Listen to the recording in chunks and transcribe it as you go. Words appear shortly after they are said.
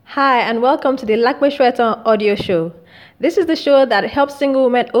Hi, and welcome to the Lakme Shwetan audio show. This is the show that helps single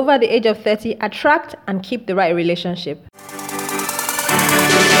women over the age of 30 attract and keep the right relationship.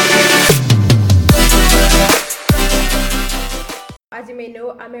 As you may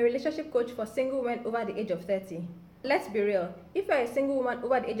know, I'm a relationship coach for single women over the age of 30. Let's be real, if you're a single woman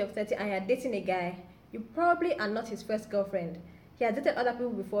over the age of 30 and you're dating a guy, you probably are not his first girlfriend. He has dated other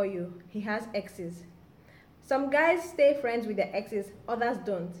people before you. He has exes. Some guys stay friends with their exes, others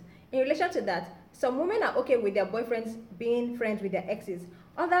don't. In relation to that, some women are okay with their boyfriends being friends with their exes,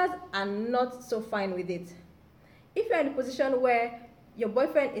 others are not so fine with it. If you're in a position where your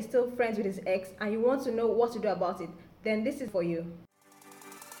boyfriend is still friends with his ex and you want to know what to do about it, then this is for you.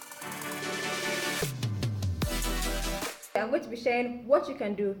 I'm going to be sharing what you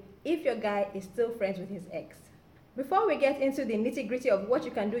can do if your guy is still friends with his ex. Before we get into the nitty-gritty of what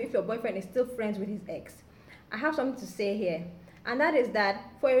you can do if your boyfriend is still friends with his ex, I have something to say here, and that is that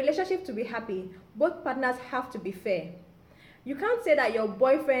for a relationship to be happy, both partners have to be fair. You can't say that your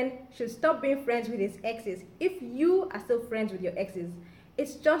boyfriend should stop being friends with his exes if you are still friends with your exes.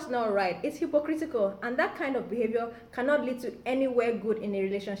 It's just not right. It's hypocritical, and that kind of behavior cannot lead to anywhere good in a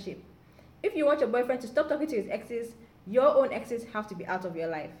relationship. If you want your boyfriend to stop talking to his exes, your own exes have to be out of your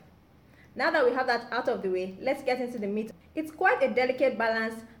life. Now that we have that out of the way, let's get into the meat. It's quite a delicate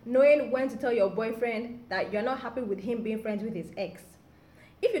balance knowing when to tell your boyfriend that you're not happy with him being friends with his ex.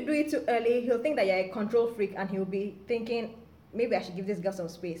 If you do it too early, he'll think that you're a control freak and he'll be thinking, maybe I should give this girl some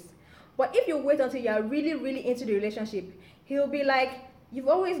space. But if you wait until you're really into the relationship, he'll be like, you've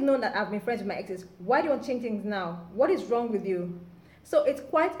always known that I've been friends with my exes. Why do you want to change things now? What is wrong with you? So it's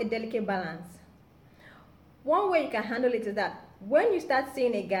quite a delicate balance. One way you can handle it is that when you start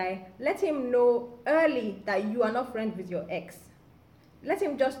seeing a guy, let him know early that you are not friends with your ex. Let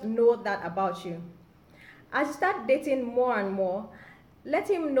him just know that about you. As you start dating more and more, let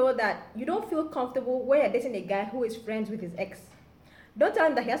him know that you don't feel comfortable when you're dating a guy who is friends with his ex. Don't tell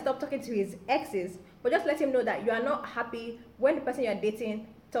him that he has to stop talking to his exes, but just let him know that you are not happy when the person you're dating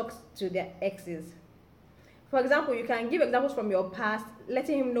talks to their exes. For example, you can give examples from your past,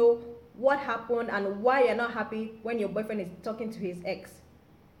 letting him know what happened and why you're not happy when your boyfriend is talking to his ex.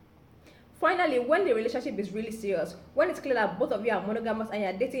 Finally, when the relationship is really serious, when it's clear that both of you are monogamous and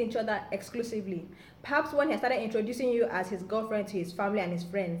you're dating each other exclusively, perhaps when he started introducing you as his girlfriend to his family and his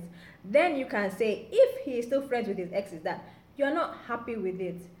friends, then you can say, if he is still friends with his exes, that you're not happy with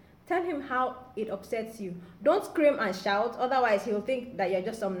it. Tell him how it upsets you. Don't scream and shout, otherwise he'll think that you're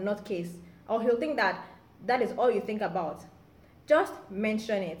just some nutcase, or he'll think that that is all you think about. Just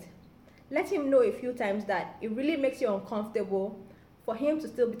mention it. Let him know a few times that it really makes you uncomfortable for him to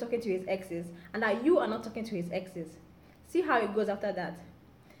still be talking to his exes and that you are not talking to his exes. See how it goes after that.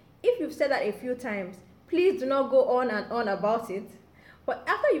 If you've said that a few times, please do not go on and on about it. But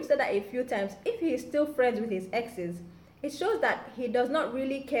after you've said that a few times, if he is still friends with his exes, it shows that he does not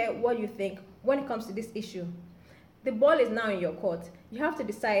really care what you think when it comes to this issue. The ball is now in your court. You have to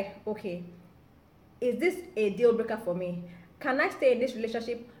decide, okay, is this a deal breaker for me? Can I stay in this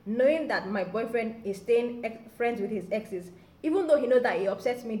relationship knowing that my boyfriend is staying friends with his exes, even though he knows that it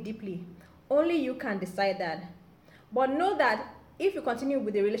upsets me deeply? Only you can decide that. But know that if you continue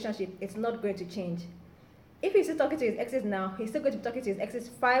with the relationship, it's not going to change. If he's still talking to his exes now, he's still going to be talking to his exes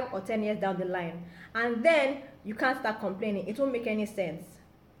 5 or 10 years down the line. And then you can't start complaining. It won't make any sense.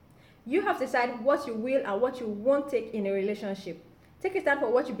 You have to decide what you will and what you won't take in a relationship. Take a stand for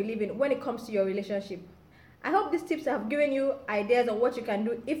what you believe in when it comes to your relationship. I hope these tips have given you ideas on what you can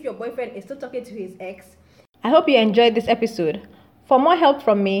do if your boyfriend is still talking to his ex. I hope you enjoyed this episode. For more help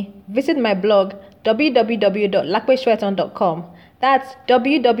from me, visit my blog www.lakpeshwetan.com. That's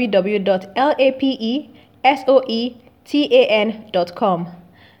www.lapesoetan.com.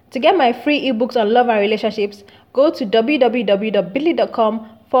 To get my free ebooks on love and relationships, go to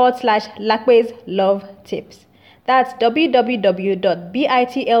www.bit.ly.com/Lakpe's Love Tips. That's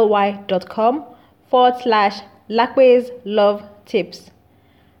www.bitly.com/Lakpe's Love Tips.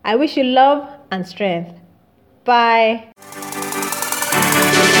 I wish you love and strength. Bye.